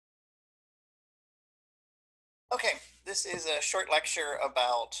Okay, this is a short lecture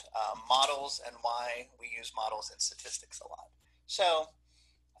about models and why we use models in statistics a lot. So,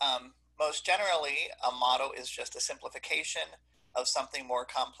 most generally, a model is just a simplification of something more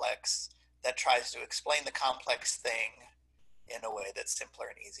complex that tries to explain the complex thing in a way that's simpler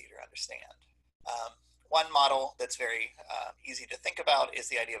and easy to understand. Um, One model that's very easy to think about is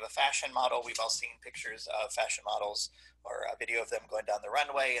the idea of a fashion model. We've all seen pictures of fashion models or a video of them going down the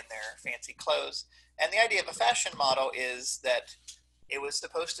runway in their fancy clothes. And the idea of a fashion model is that it was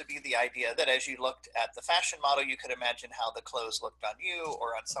supposed to be the idea that as you looked at the fashion model, you could imagine how the clothes looked on you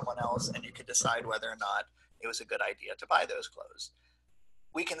or on someone else, and you could decide whether or not it was a good idea to buy those clothes.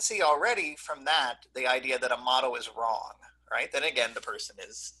 We can see already from that the idea that a model is wrong, right? Then again, the person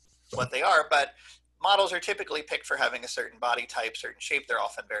is what they are, but models are typically picked for having a certain body type, certain shape. They're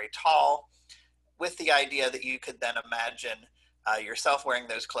often very tall, with the idea that you could then imagine yourself wearing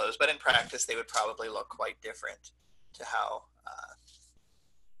those clothes, but in practice, they would probably look quite different to how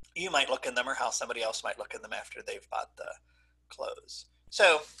you might look in them or how somebody else might look in them after they've bought the clothes.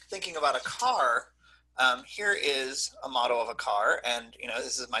 So thinking about a car, here is a model of a car, and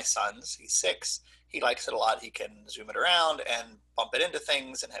this is my son's. He's 6. He likes it a lot. He can zoom it around and bump it into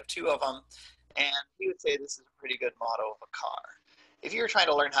things and have 2 of them. And he would say this is a pretty good model of a car. If you were trying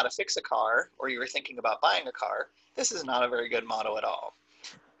to learn how to fix a car, or you were thinking about buying a car, this is not a very good model at all.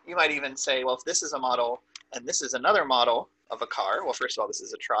 You might even say, well, if this is a model and this is another model of a car, well, first of all, this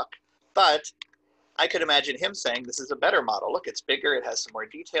is a truck, but I could imagine him saying this is a better model. Look, it's bigger, it has some more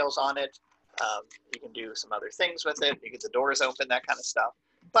details on it. You can do some other things with it. You get the doors open, that kind of stuff.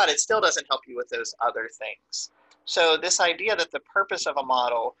 But it still doesn't help you with those other things. So this idea that the purpose of a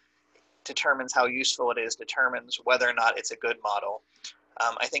model determines how useful it is, determines whether or not it's a good model.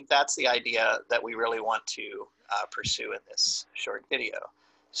 I think that's the idea that we really want to pursue in this short video.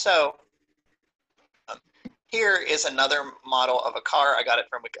 So um, here is another model of a car. I got it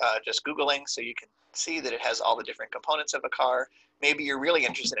from just Googling, so you can see that it has all the different components of a car. Maybe you're really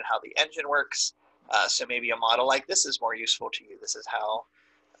interested in how the engine works. So maybe a model like this is more useful to you. This is how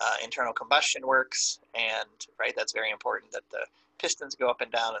internal combustion works, and right, that's very important that the pistons go up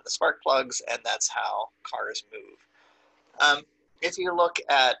and down in the spark plugs, and that's how cars move. If you look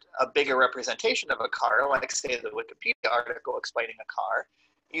at a bigger representation of a car, like say the Wikipedia article explaining a car,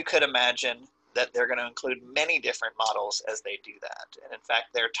 you could imagine that they're going to include many different models as they do that. And in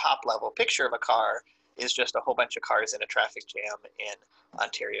fact, their top level picture of a car is just a whole bunch of cars in a traffic jam in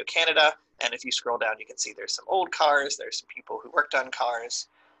Ontario, Canada. And if you scroll down, you can see there's some old cars, there's some people who worked on cars,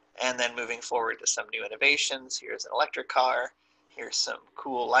 and then moving forward to some new innovations. Here's an electric car. Here's some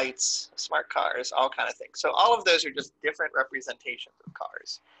cool lights, smart cars, all kind of things. So all of those are just different representations of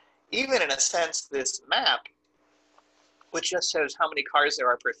cars. Even in a sense, this map, which just shows how many cars there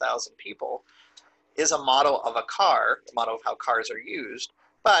are per 1,000 people, is a model of a car, a model of how cars are used,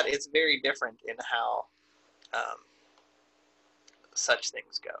 but it's very different in how such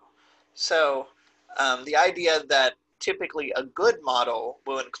things go. So the idea that typically a good model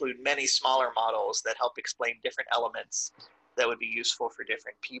will include many smaller models that help explain different elements that would be useful for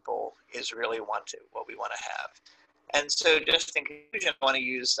different people is really what we want to have. And so just in conclusion, I want to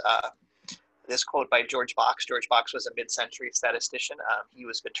use this quote by George Box. George Box was a mid-century statistician. He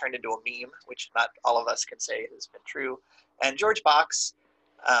was been turned into a meme, which not all of us can say has been true. And George Box,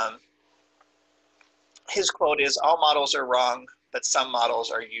 his quote is, "All models are wrong, but some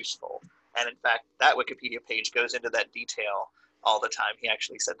models are useful." And in fact, that Wikipedia page goes into that detail all the time. He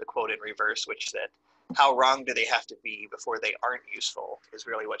actually said the quote in reverse, which said, how wrong do they have to be before they aren't useful, is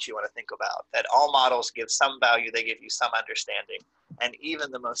really what you want to think about. That all models give some value, they give you some understanding. And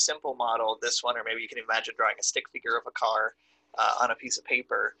even the most simple model, this one, or maybe you can imagine drawing a stick figure of a car on a piece of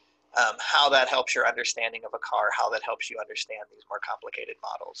paper, how that helps your understanding of a car, how that helps you understand these more complicated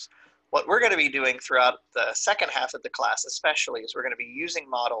models. What we're going to be doing throughout the second half of the class especially is we're going to be using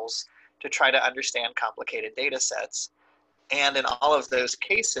models to try to understand complicated data sets. And in all of those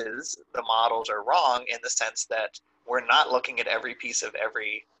cases, the models are wrong in the sense that we're not looking at every piece of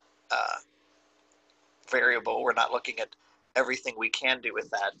every variable. We're not looking at everything we can do with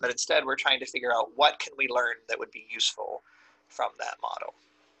that, but instead we're trying to figure out what can we learn that would be useful from that model.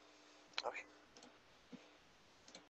 Okay.